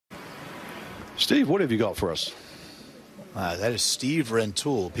Steve, what have you got for us? That is Steve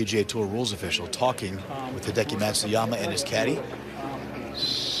Rentoul, PGA Tour rules official, talking with Hideki Matsuyama and his caddy.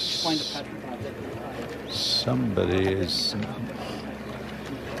 Somebody is...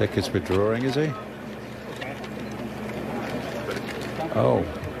 Dick is withdrawing, is he? Oh.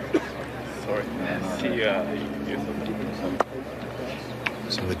 Sorry.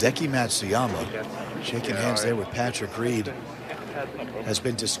 So Hideki Matsuyama shaking hands there with Patrick Reed has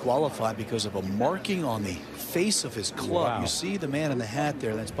been disqualified because of a marking on the face of his club. Wow. You see the man in the hat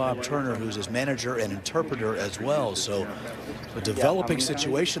there, that's Bob Turner, who's his manager and interpreter as well. So a developing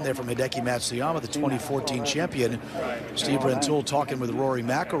situation there from Hideki Matsuyama, the 2014 champion. Steve Rentoul talking with Rory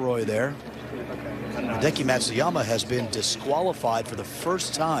McIlroy there. Hideki Matsuyama has been disqualified for the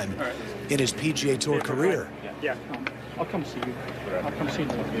first time in his PGA Tour career. Yeah, I'll come see you. I'll come see you.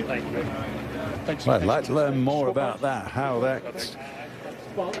 Thanks. Well, I'd like to learn more about that, how that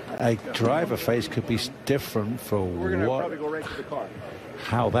a driver face could be different for what,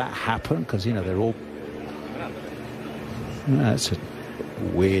 how that happened, because, you know, they're all... That's a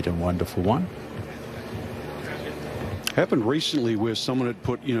weird and wonderful one. Happened recently where someone had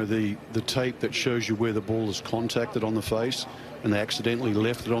put, you know, the tape that shows you where the ball is contacted on the face, and they accidentally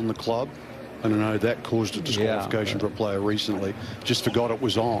left it on the club. And I know that caused a disqualification for a player recently. Just forgot it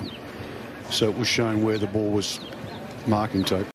was on. So it was showing where the ball was marking tape.